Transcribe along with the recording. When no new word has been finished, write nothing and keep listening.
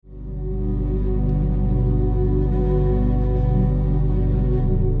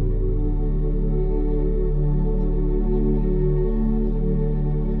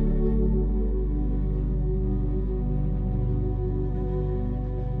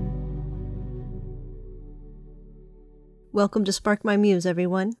Welcome to Spark My Muse,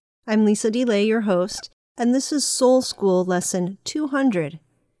 everyone. I'm Lisa DeLay, your host, and this is Soul School Lesson 200.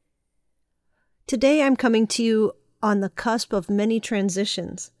 Today I'm coming to you on the cusp of many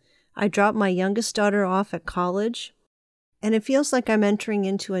transitions. I dropped my youngest daughter off at college, and it feels like I'm entering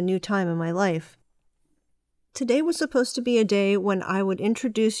into a new time in my life. Today was supposed to be a day when I would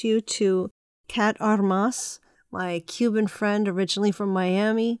introduce you to Kat Armas, my Cuban friend originally from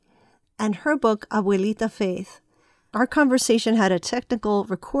Miami, and her book, Abuelita Faith. Our conversation had a technical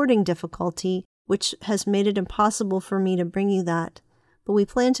recording difficulty, which has made it impossible for me to bring you that. But we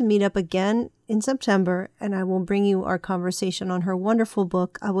plan to meet up again in September, and I will bring you our conversation on her wonderful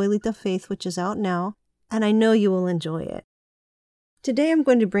book, Abuelita Faith, which is out now, and I know you will enjoy it. Today I'm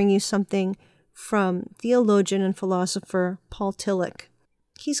going to bring you something from theologian and philosopher Paul Tillich.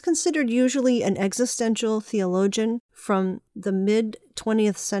 He's considered usually an existential theologian from the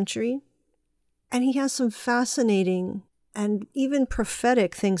mid-20th century. And he has some fascinating and even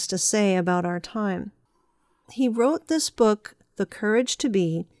prophetic things to say about our time. He wrote this book, The Courage to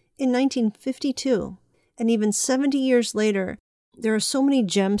Be, in 1952. And even 70 years later, there are so many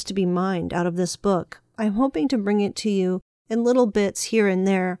gems to be mined out of this book. I'm hoping to bring it to you in little bits here and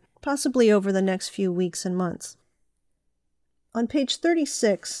there, possibly over the next few weeks and months. On page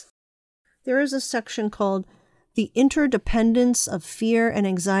 36, there is a section called The Interdependence of Fear and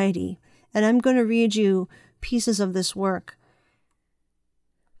Anxiety. And I'm going to read you pieces of this work.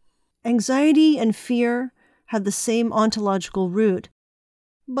 Anxiety and fear have the same ontological root,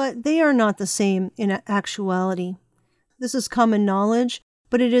 but they are not the same in actuality. This is common knowledge,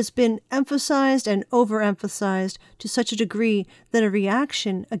 but it has been emphasized and overemphasized to such a degree that a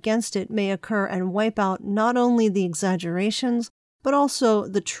reaction against it may occur and wipe out not only the exaggerations, but also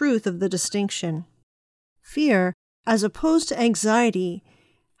the truth of the distinction. Fear, as opposed to anxiety,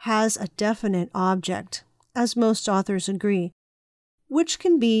 has a definite object, as most authors agree, which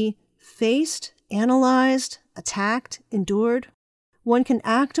can be faced, analyzed, attacked, endured. One can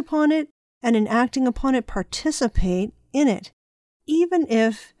act upon it, and in acting upon it participate in it, even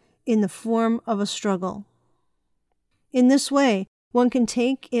if in the form of a struggle. In this way, one can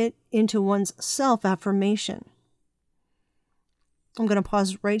take it into one's self-affirmation. I'm going to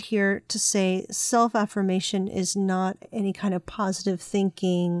pause right here to say self-affirmation is not any kind of positive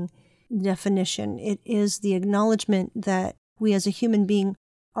thinking definition. It is the acknowledgement that we as a human being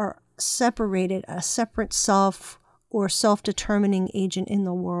are separated, a separate self or self-determining agent in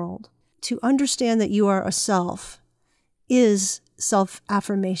the world. To understand that you are a self is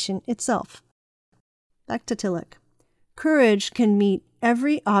self-affirmation itself. Back to Tillich. Courage can meet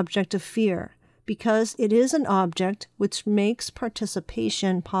every object of fear, because it is an object which makes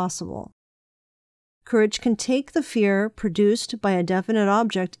participation possible. Courage can take the fear produced by a definite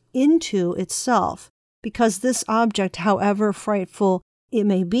object into itself, because this object, however frightful it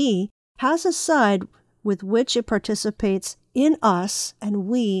may be, has a side with which it participates in us and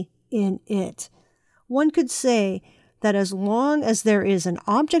we in it. One could say that as long as there is an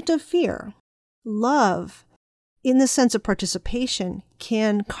object of fear, love, in the sense of participation,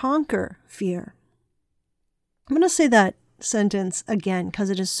 can conquer fear. I'm going to say that sentence again because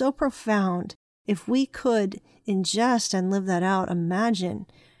it is so profound. If we could ingest and live that out, imagine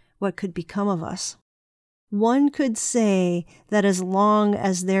what could become of us. One could say that as long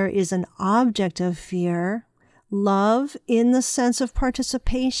as there is an object of fear, love, in the sense of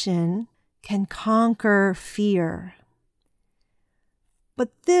participation, can conquer fear.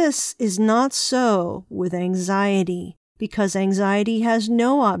 But this is not so with anxiety, because anxiety has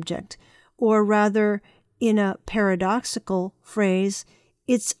no object, or rather, in a paradoxical phrase,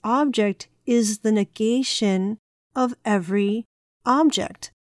 its object is the negation of every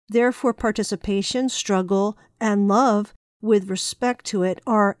object. Therefore, participation, struggle, and love with respect to it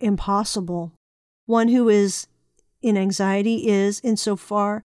are impossible. One who is in anxiety is,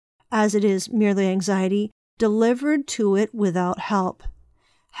 insofar as it is merely anxiety, delivered to it without help.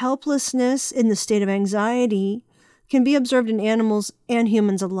 Helplessness in the state of anxiety can be observed in animals and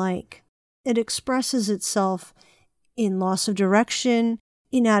humans alike. It expresses itself in loss of direction,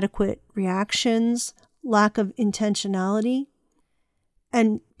 inadequate reactions, lack of intentionality,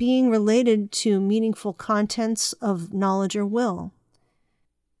 and being related to meaningful contents of knowledge or will.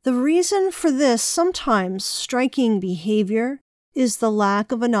 The reason for this sometimes striking behavior is the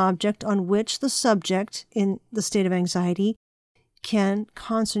lack of an object on which the subject, in the state of anxiety, can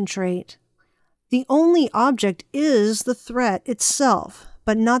concentrate. The only object is the threat itself,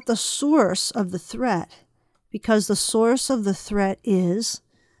 but not the source of the threat, because the source of the threat is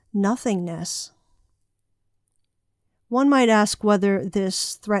nothingness. One might ask whether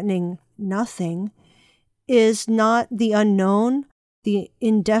this threatening nothing is not the unknown, the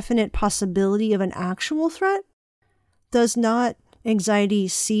indefinite possibility of an actual threat? Does not anxiety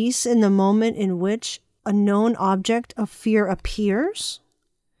cease in the moment in which a known object of fear appears?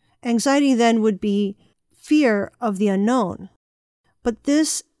 Anxiety then would be fear of the unknown. But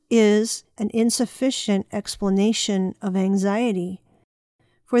this is an insufficient explanation of anxiety,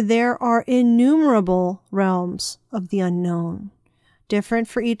 for there are innumerable realms of the unknown, different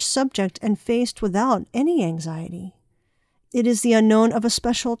for each subject and faced without any anxiety. It is the unknown of a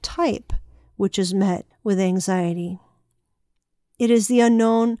special type which is met with anxiety. It is the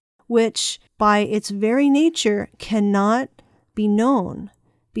unknown which, by its very nature, cannot be known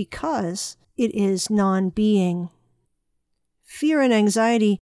because it is non-being. Fear and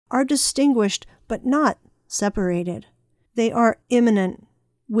anxiety are distinguished but not separated. They are immanent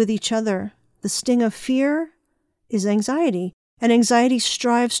with each other. The sting of fear is anxiety, and anxiety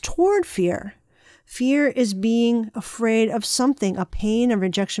strives toward fear. Fear is being afraid of something, a pain, a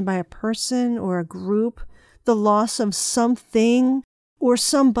rejection by a person or a group, the loss of something or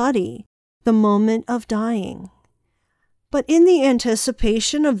somebody, the moment of dying. But in the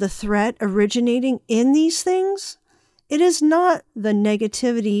anticipation of the threat originating in these things, it is not the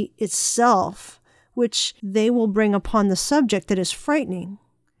negativity itself which they will bring upon the subject that is frightening,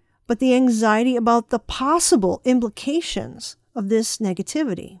 but the anxiety about the possible implications of this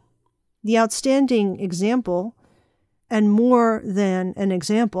negativity. The outstanding example, and more than an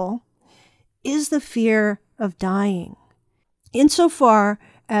example, is the fear of dying. Insofar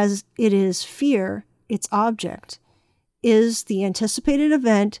as it is fear, its object, is the anticipated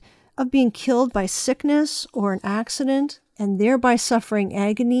event of being killed by sickness or an accident, and thereby suffering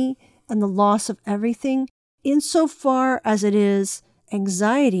agony and the loss of everything, insofar as it is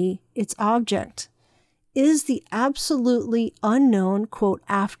anxiety, its object, is the absolutely unknown, quote,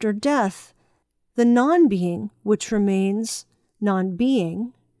 after death, the non-being which remains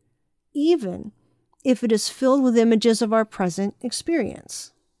non-being, even if it is filled with images of our present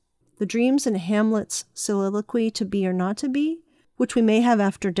experience. The dreams in Hamlet's soliloquy To Be or Not to Be, which we may have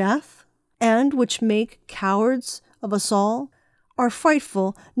after death, and which make cowards of us all, are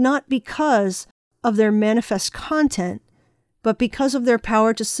frightful not because of their manifest content, but because of their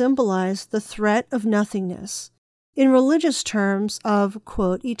power to symbolize the threat of nothingness, in religious terms of,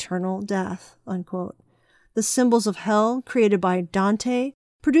 quote, eternal death, unquote. The symbols of hell created by Dante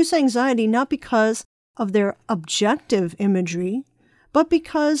produce anxiety not because of their objective imagery, but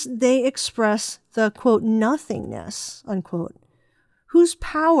because they express the, quote, nothingness, unquote, whose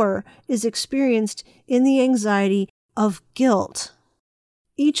power is experienced in the anxiety of guilt.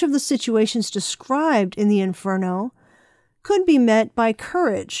 Each of the situations described in the Inferno could be met by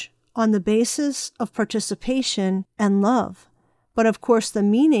courage on the basis of participation and love. But of course, the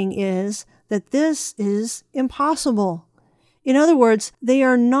meaning is that this is impossible. In other words, they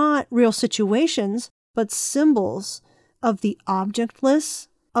are not real situations, but symbols of the objectless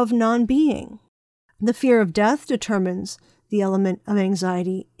of non-being. The fear of death determines the element of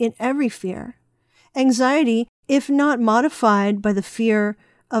anxiety in every fear. Anxiety, if not modified by the fear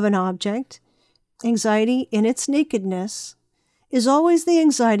of an object, anxiety in its nakedness, is always the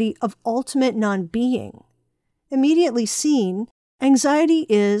anxiety of ultimate non-being. Immediately seen, anxiety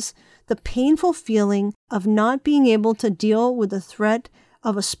is the painful feeling of not being able to deal with the threat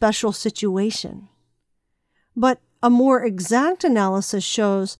of a special situation. But a more exact analysis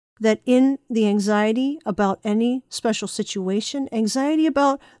shows that in the anxiety about any special situation, anxiety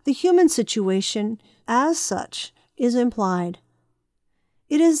about the human situation as such is implied.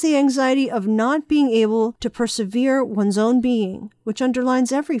 It is the anxiety of not being able to persevere one's own being, which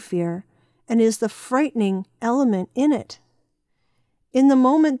underlines every fear, and is the frightening element in it. In the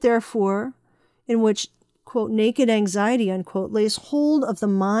moment, therefore, in which, quote, naked anxiety, unquote, lays hold of the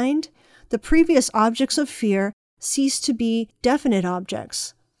mind, the previous objects of fear cease to be definite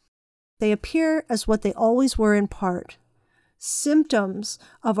objects. They appear as what they always were in part, symptoms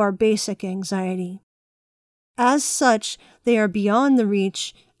of our basic anxiety. As such, they are beyond the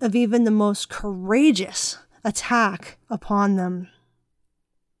reach of even the most courageous attack upon them.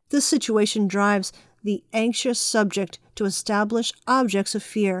 This situation drives the anxious subject to establish objects of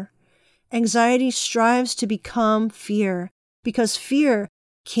fear. Anxiety strives to become fear, because fear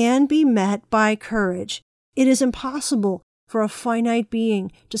can be met by courage. It is impossible for a finite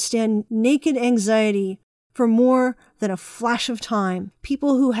being to stand naked anxiety for more than a flash of time.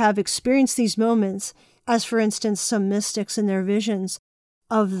 People who have experienced these moments, as for instance some mystics in their visions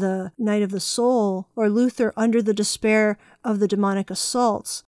of the night of the soul, or Luther under the despair of the demonic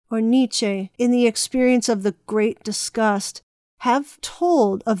assaults, or Nietzsche in the experience of the great disgust, have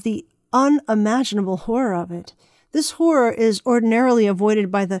told of the unimaginable horror of it. This horror is ordinarily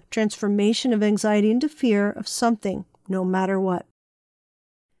avoided by the transformation of anxiety into fear of something, no matter what.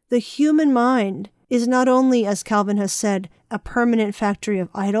 The human mind is not only, as Calvin has said, a permanent factory of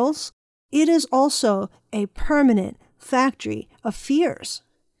idols, it is also a permanent factory of fears.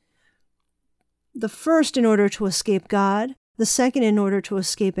 The first in order to escape God, the second in order to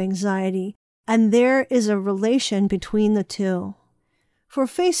escape anxiety, and there is a relation between the two. For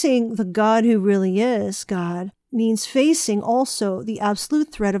facing the God who really is God means facing also the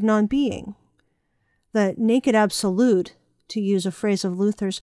absolute threat of non-being. The naked absolute, to use a phrase of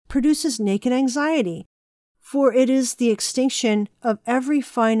Luther's, produces naked anxiety, for it is the extinction of every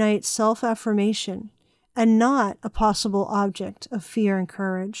finite self-affirmation and not a possible object of fear and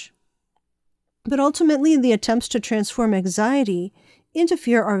courage. But ultimately, the attempts to transform anxiety into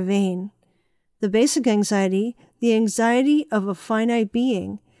fear are vain. The basic anxiety, the anxiety of a finite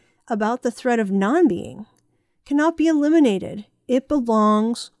being about the threat of non-being, cannot be eliminated. It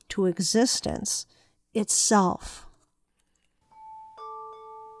belongs to existence itself.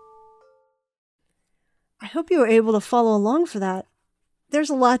 I hope you were able to follow along for that.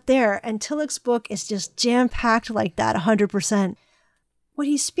 There's a lot there, and Tillich's book is just jam-packed like that, 100%. What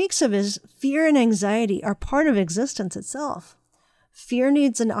he speaks of is fear and anxiety are part of existence itself. Fear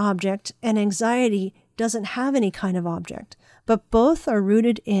needs an object, and anxiety doesn't have any kind of object, but both are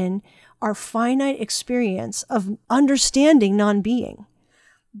rooted in our finite experience of understanding non-being.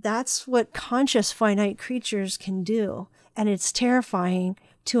 That's what conscious finite creatures can do, and it's terrifying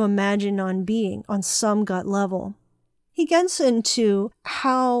to imagine non-being on some gut level. He gets into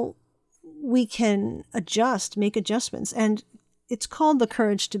how we can make adjustments, and it's called the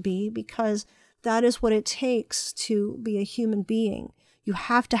courage to be because that is what it takes to be a human being. You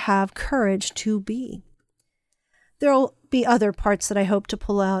have to have courage to be. There'll be other parts that I hope to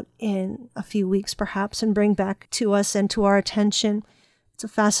pull out in a few weeks perhaps and bring back to us and to our attention. It's a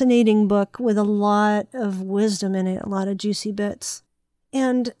fascinating book with a lot of wisdom in it, a lot of juicy bits.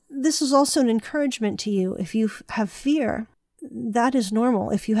 And this is also an encouragement to you. If you have fear, that is normal.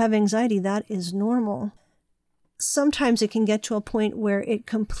 If you have anxiety, that is normal. Sometimes it can get to a point where it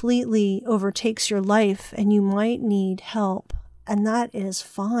completely overtakes your life and you might need help. And that is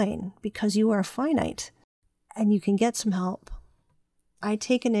fine because you are finite and you can get some help. I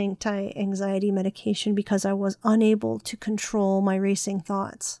take an anti-anxiety medication because I was unable to control my racing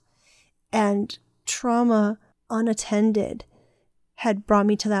thoughts. And trauma unattended had brought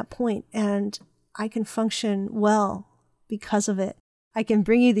me to that point, and I can function well because of it. I can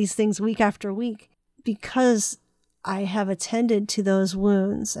bring you these things week after week because I have attended to those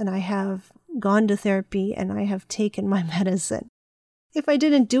wounds and I have gone to therapy and I have taken my medicine. If I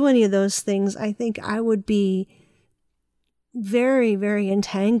didn't do any of those things, I think I would be very, very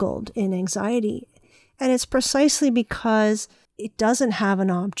entangled in anxiety. And it's precisely because it doesn't have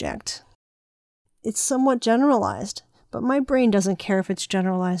an object. It's somewhat generalized, but my brain doesn't care if it's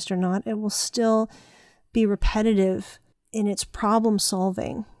generalized or not. It will still be repetitive in its problem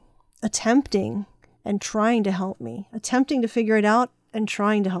solving, attempting and trying to help me, attempting to figure it out and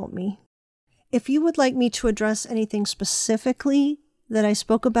trying to help me. If you would like me to address anything specifically that I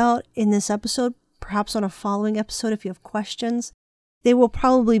spoke about in this episode, perhaps on a following episode, if you have questions, they will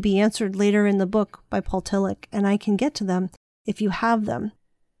probably be answered later in the book by Paul Tillich, and I can get to them if you have them.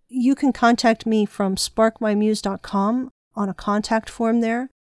 You can contact me from sparkmymuse.com on a contact form there.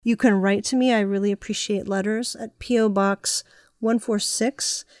 You can write to me. I really appreciate letters at P.O. Box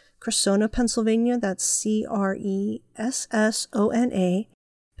 146, Cressona, Pennsylvania. That's Cressona,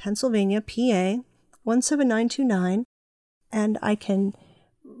 Pennsylvania, PA 17929. And I can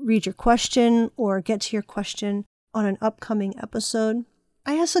read your question or get to your question on an upcoming episode.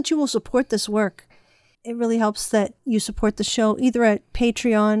 I ask that you will support this work. It really helps that you support the show either at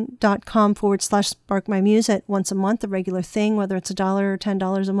patreon.com/sparkmymuse at once a month, a regular thing, whether it's $1 or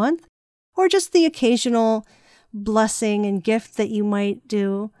 $10 a month, or just the occasional blessing and gift that you might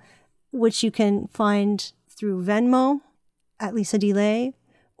do, which you can find through Venmo at Lisa DeLay,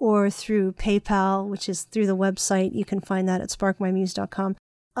 or through PayPal, which is through the website. You can find that at sparkmymuse.com.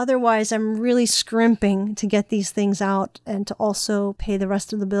 Otherwise, I'm really scrimping to get these things out and to also pay the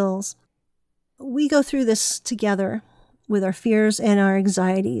rest of the bills. We go through this together with our fears and our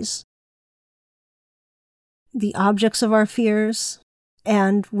anxieties, the objects of our fears,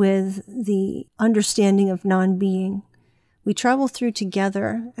 and with the understanding of non-being. We travel through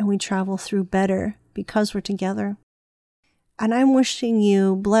together, and we travel through better because we're together. And I'm wishing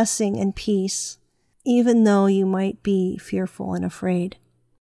you blessing and peace, even though you might be fearful and afraid.